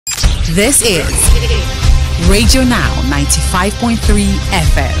This is Radio Now 95.3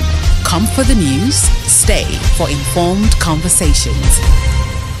 FM. Come for the news, stay for informed conversations.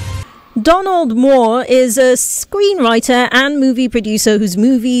 Donald Moore is a screenwriter and movie producer whose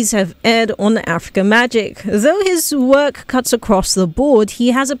movies have aired on Africa Magic. Though his work cuts across the board,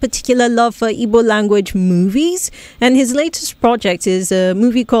 he has a particular love for Igbo language movies, and his latest project is a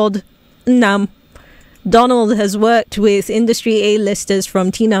movie called Nnam. Donald has worked with industry A-listers from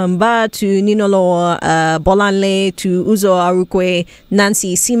Tina Mba to Ninolo Bolanle to Uzo Arukwe,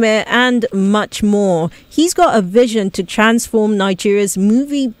 Nancy Sime, and much more. He's got a vision to transform Nigeria's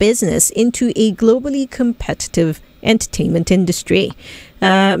movie business into a globally competitive entertainment industry.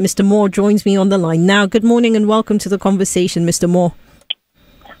 Mr. Moore joins me on the line now. Good morning and welcome to the conversation, Mr. Moore.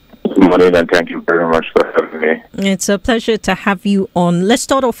 Good morning and thank you very much for having me. It's a pleasure to have you on. Let's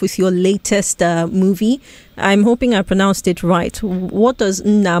start off with your latest movie. I'm hoping I pronounced it right. What does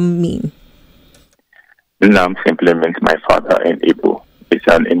Nnam mean? Nnam simply means my father in Igbo. It's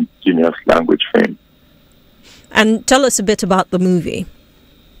an indigenous language film. And tell us a bit about the movie.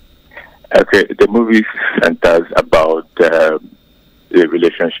 Okay, the movie centers about the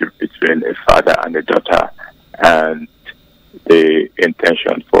relationship between a father and a daughter, and the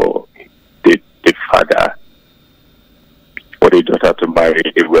intention for the father for the daughter to marry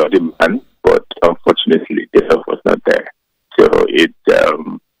a wealthy man, but unfortunately the love was not there. So it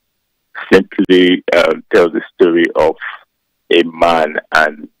simply tells the story of a man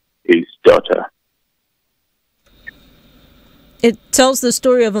and his daughter. It tells the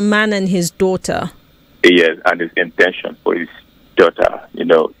story of a man and his daughter. Yes, and his intention for his daughter. You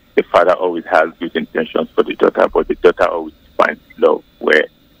know, the father always has good intentions for the daughter, but the daughter always finds love where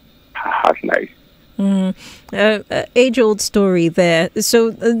her heart lies. Age-old story there.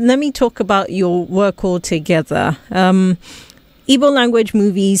 So let me talk about your work altogether. Igbo language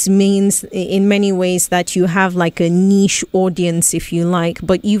movies means in many ways that you have like a niche audience, if you like,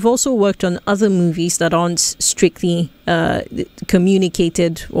 but you've also worked on other movies that aren't strictly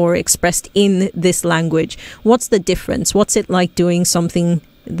communicated or expressed in this language. What's the difference? What's it like doing something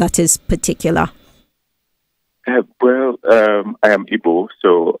that is particular? I am Igbo,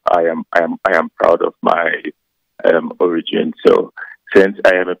 so I am proud of my origin. So since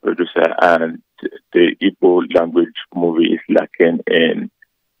I am a producer and the Igbo language movie is lacking in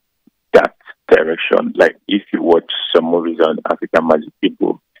that direction, like if you watch some movies on African Magic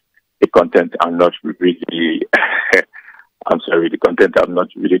Igbo, the content are not really, the content are not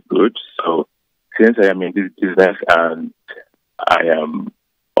really good. So since I am in this business and I am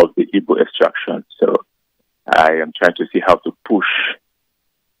of the Igbo extraction, so I am trying to see how to push,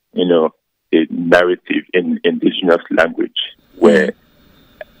 the narrative in indigenous language where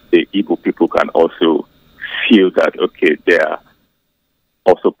the Igbo people can also feel that, okay, they are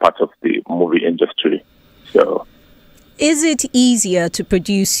also part of the movie industry. So, is it easier to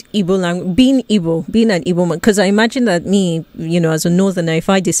produce Igbo language, being an Igbo man? Because I imagine that me, as a northerner, if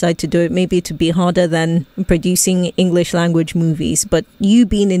I decide to do it, maybe it would be harder than producing English language movies. But you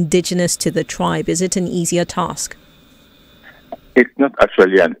being indigenous to the tribe, is it an easier task? It's not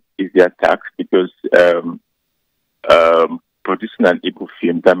actually an easier task because producing an Igbo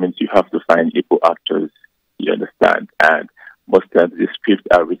film, that means you have to find Igbo actors, you understand? And most times the scripts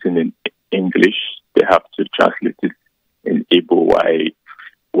are written in English. They have to translate it in Igbo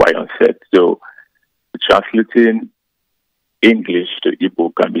why on set. So translating English to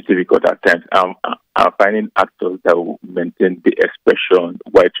Igbo can be difficult at times. I'm finding actors that will maintain the expression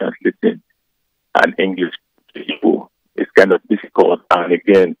while translating an English to Igbo. It's kind of difficult. And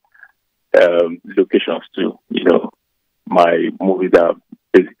again, locations too. My movies are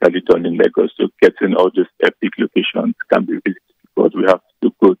basically done in Lagos, so getting all those epic locations can be really difficult. We have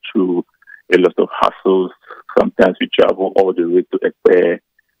to go through a lot of hassles. Sometimes we travel all the way to Ekpe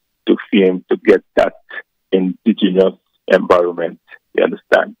to film to get that indigenous environment, you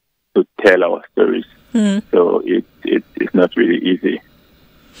understand, to tell our stories. So it's not really easy.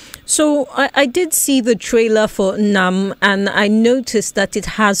 So I did see the trailer for Nnam and I noticed that it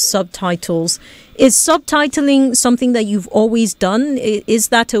has subtitles. Is subtitling something that you've always done? Is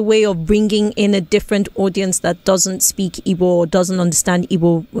that a way of bringing in a different audience that doesn't speak Igbo or doesn't understand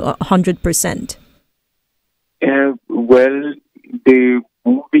Igbo 100%? Well, the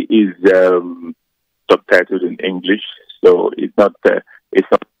movie is subtitled in English, so it's not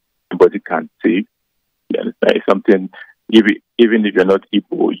anybody can see. You understand? It's something even if you're not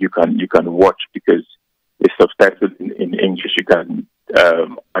Igbo, you can watch because it's subtitled in English. You can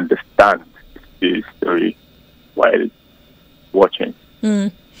understand the story while watching.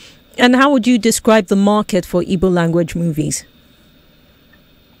 And how would you describe the market for Igbo language movies?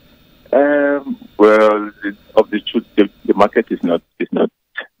 market is not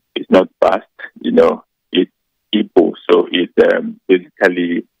vast. It's Igbo, so it's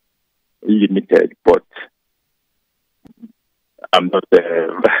basically limited. But I'm not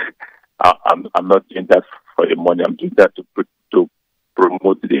I'm not doing that for the money. I'm doing that to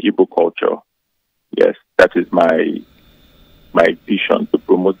promote the Igbo culture. Yes, that is my vision, to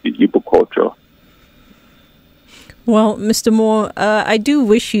promote the Igbo culture. Well, Mr. Moore, I do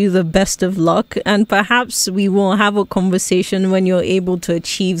wish you the best of luck, and perhaps we will have a conversation when you're able to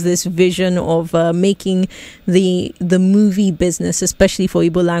achieve this vision of making the movie business, especially for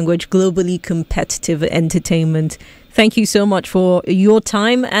Igbo language, globally competitive entertainment. Thank you so much for your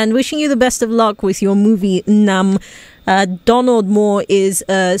time, and wishing you the best of luck with your movie Nnam. Donald Moore is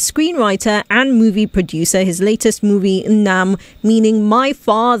a screenwriter and movie producer. His latest movie, Nnam, meaning my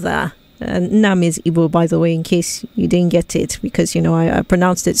father. Nnam is Igbo, by the way, in case you didn't get it, because, I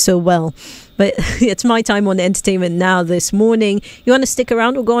pronounced it so well. But it's my time on Entertainment Now this morning. You want to stick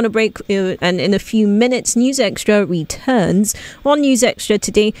around? We'll go on a break, and in a few minutes, News Extra returns. On News Extra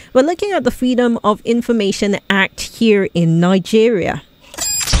today, we're looking at the Freedom of Information Act here in Nigeria.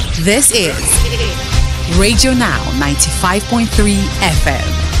 This is Radio Now 95.3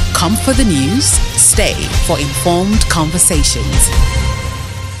 FM. Come for the news, stay for informed conversations.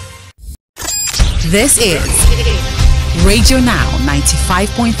 This is Radio Now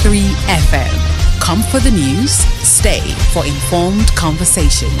 95.3 FM. Come for the news, stay for informed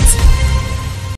conversations.